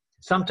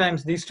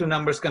 Sometimes these two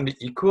numbers can be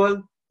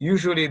equal.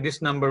 Usually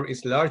this number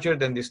is larger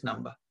than this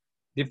number,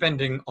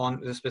 depending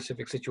on the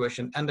specific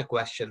situation and the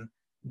question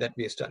that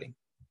we are studying.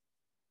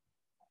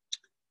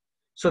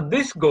 So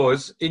this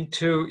goes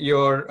into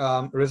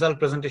your result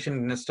presentation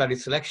in a study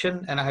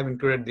selection, and I have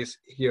included this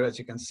here, as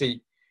you can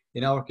see.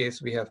 In our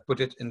case, we have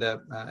put it in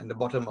the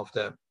bottom of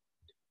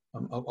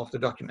the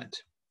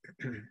document.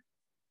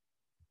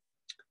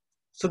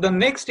 So the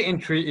next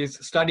entry is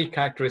study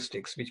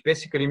characteristics, which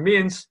basically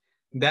means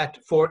that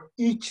for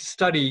each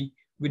study,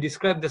 we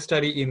describe the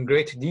study in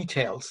great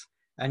details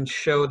and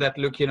show that,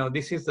 look,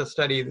 this is the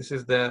study, this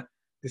is the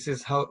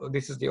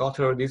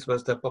author, this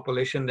was the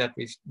population that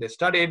they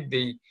studied,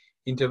 the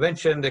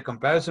intervention, the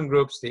comparison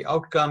groups, the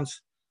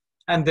outcomes,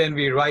 and then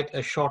we write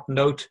a short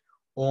note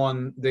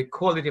on the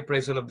quality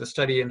appraisal of the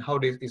study and how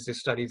is this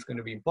study is going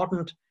to be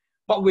important.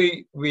 But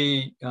we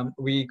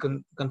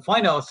can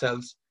confine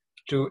ourselves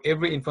to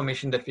every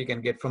information that we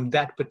can get from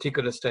that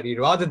particular study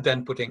rather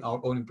than putting our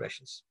own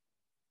impressions.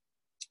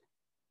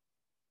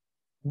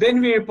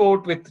 Then we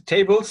report with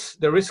tables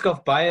the risk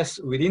of bias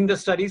within the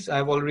studies.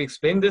 I've already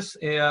explained this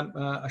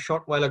a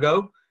short while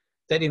ago,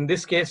 that in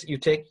this case, you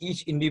take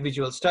each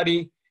individual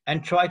study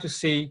and try to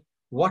see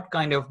what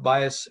kind of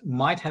bias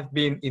might have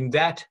been in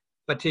that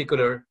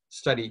particular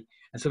study.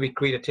 And so we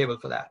create a table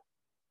for that.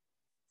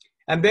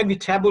 And then we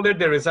tabulate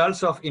the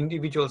results of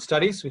individual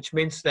studies, which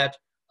means that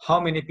how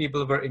many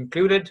people were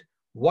included,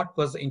 what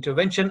was the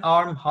intervention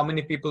arm, how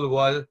many people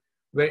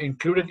were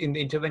included in the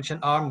intervention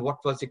arm,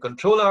 what was the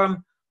control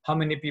arm, how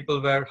many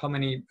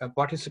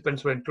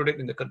participants were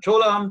included in the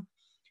control arm,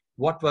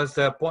 what was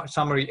the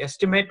summary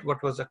estimate,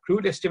 what was the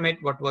crude estimate,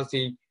 what was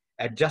the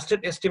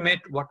adjusted estimate,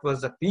 what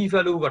was the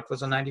p-value, what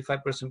was the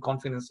 95%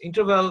 confidence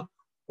interval.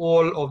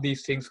 All of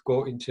these things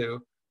go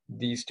into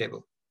these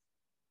tables.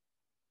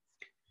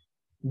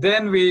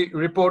 Then we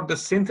report the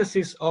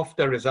synthesis of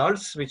the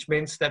results, which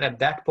means that at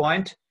that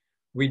point,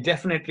 we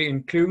definitely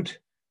include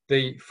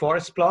the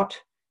forest plot,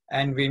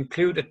 and we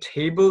include a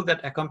table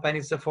that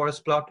accompanies the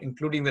forest plot,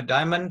 including the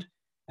diamond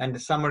and the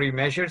summary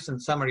measures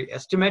and summary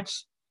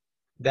estimates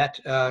that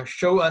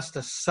show us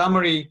the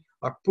summary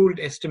or pooled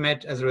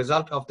estimate as a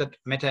result of that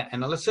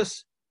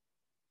meta-analysis.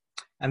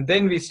 And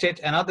then we state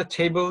another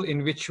table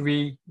in which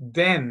we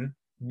then,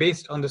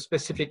 based on the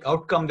specific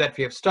outcome that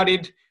we have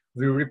studied,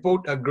 we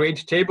report a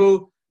grade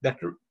table that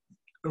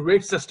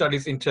rates the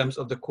studies in terms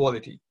of the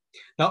quality.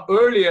 Now,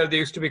 earlier they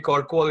used to be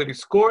called quality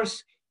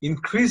scores.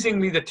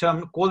 Increasingly, the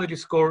term quality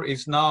score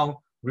is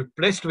now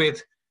replaced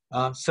with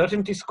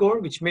certainty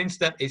score, which means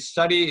that a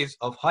study is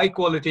of high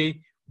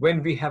quality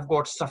when we have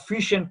got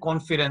sufficient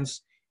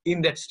confidence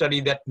in that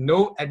study that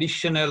no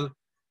additional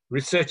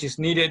research is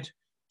needed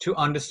to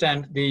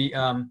understand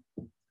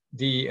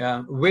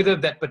whether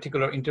that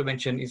particular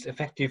intervention is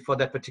effective for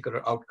that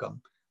particular outcome.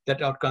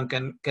 That outcome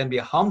can be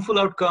a harmful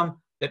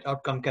outcome, that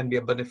outcome can be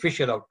a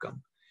beneficial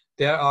outcome.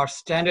 There are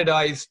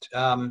standardized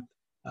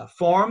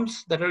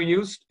forms that are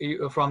used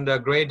from the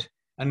Grade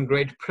and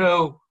Grade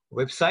Pro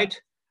website.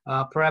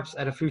 Perhaps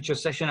at a future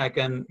session, I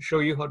can show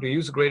you how to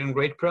use Grade and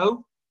Grade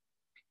Pro.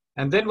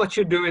 And then what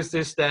you do is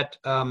this, that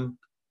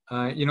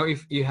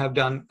if you have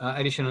done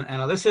additional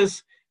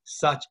analysis,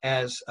 such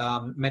as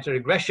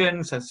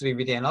meta-regression,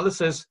 sensitivity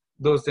analysis,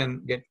 those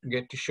then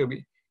get to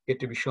it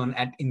to be shown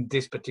in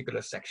this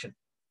particular section.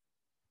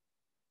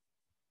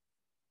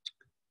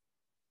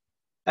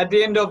 At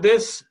the end of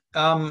this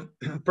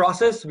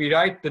process, we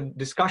write the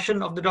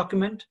discussion of the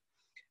document.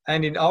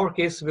 And in our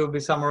case, we'll be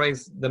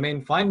summarize the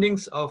main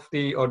findings of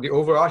the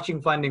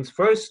overarching findings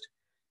first.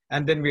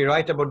 And then we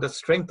write about the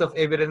strength of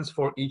evidence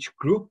for each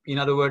group. In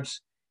other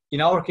words, in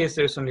our case,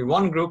 there's only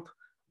one group,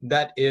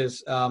 that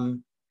is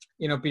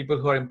people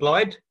who are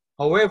employed.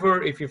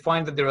 However, if you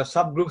find that there are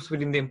subgroups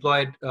within the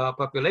employed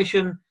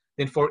population,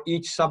 then for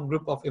each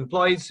subgroup of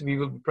employees, we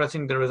will be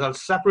presenting the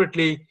results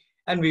separately,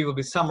 and we will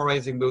be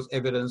summarizing those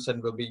evidence,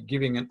 and we'll be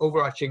giving an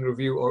overarching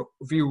review or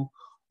view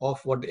of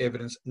what the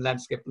evidence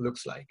landscape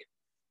looks like.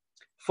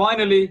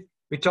 Finally,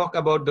 we talk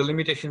about the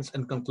limitations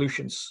and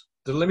conclusions.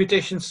 The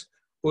limitations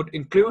would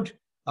include,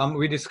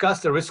 we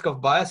discuss the risk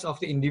of bias of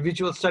the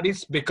individual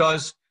studies,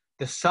 because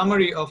the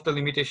summary of the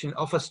limitation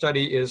of a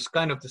study is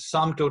kind of the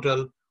sum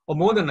total, or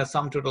more than a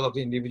sum total, of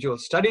the individual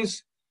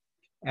studies.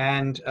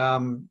 And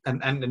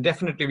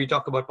definitely we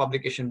talk about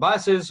publication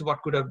biases,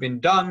 what could have been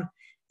done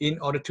in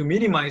order to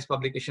minimize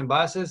publication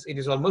biases. It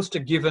is almost a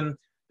given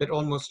that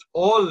almost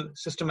all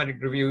systematic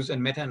reviews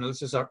and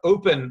meta-analysis are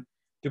open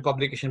to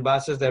publication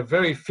biases. There are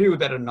very few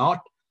that are not.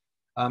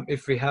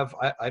 If we have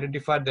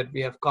identified that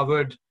we have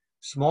covered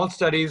small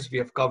studies, we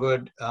have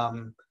covered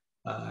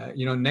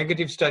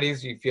negative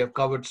studies, if we have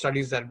covered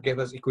studies that gave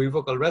us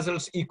equivocal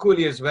results,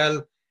 equally as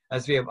well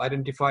as we have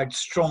identified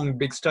strong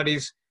big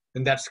studies,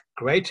 then that's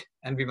great,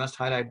 and we must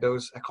highlight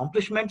those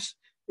accomplishments.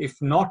 If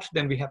not,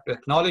 then we have to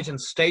acknowledge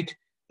and state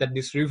that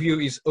this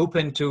review is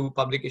open to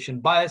publication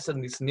bias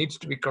and this needs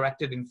to be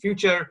corrected in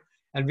future,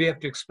 and we have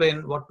to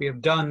explain what we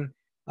have done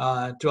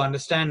to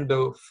understand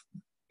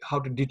how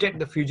to detect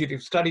the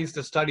fugitive studies,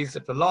 the studies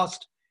that were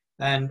lost,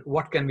 and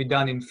what can be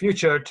done in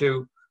future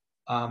to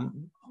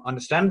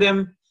understand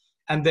them.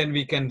 And then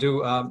we can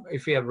do,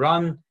 if we have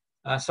run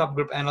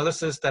subgroup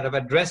analysis that have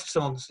addressed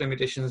some of these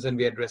limitations, then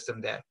we address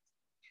them there.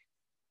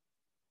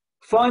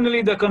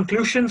 Finally, the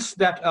conclusions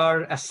that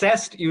are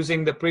assessed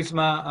using the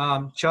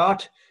PRISMA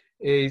chart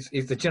is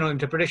the general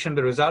interpretation of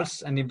the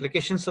results and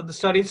implications of the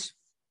studies.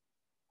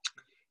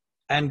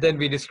 And then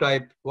we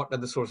describe what are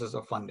the sources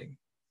of funding.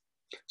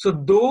 So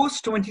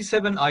those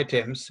 27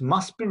 items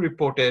must be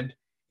reported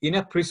in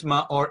a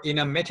PRISMA or in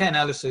a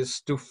meta-analysis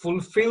to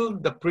fulfill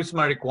the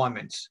PRISMA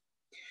requirements.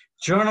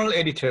 Journal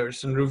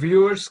editors and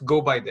reviewers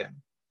go by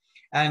them.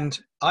 And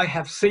I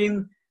have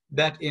seen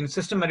that in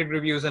systematic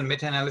reviews and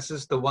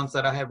meta-analysis, the ones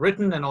that I have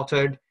written and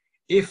authored,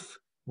 if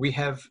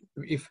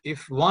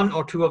one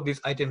or two of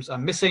these items are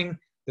missing,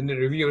 then the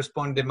reviewers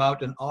point them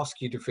out and ask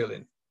you to fill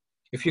in.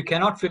 If you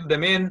cannot fill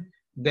them in,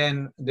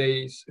 then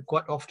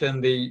quite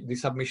often the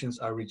submissions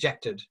are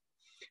rejected.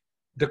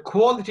 The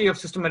quality of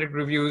systematic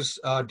reviews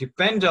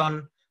depend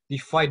on the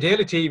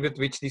fidelity with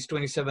which these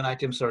 27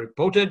 items are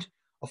reported.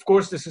 Of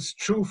course, this is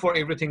true for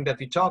everything that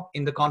we talk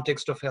in the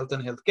context of health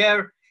and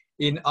healthcare.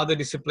 In other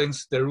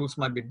disciplines, the rules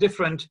might be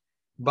different,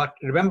 but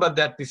remember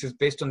that this is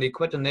based on the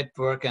Equator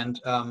Network and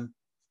the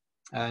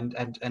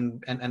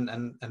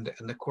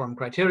quorum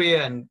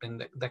criteria and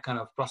that kind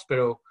of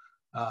Prospero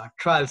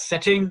trial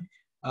setting,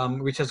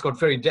 which has got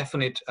very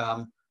definite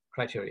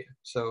criteria.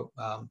 So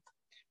I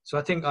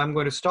think I'm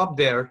going to stop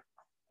there,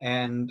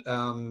 and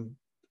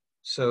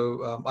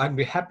I'd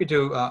be happy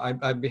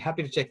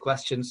to take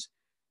questions.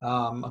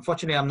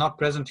 Unfortunately, I'm not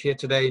present here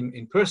today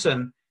in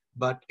person,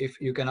 but if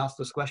you can ask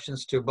those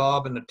questions to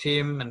Bob and the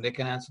team, and they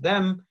can answer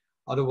them.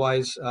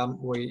 Otherwise,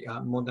 we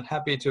are more than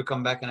happy to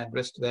come back and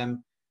address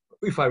them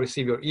if I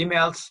receive your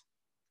emails.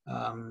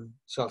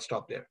 So I'll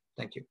stop there.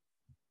 Thank you.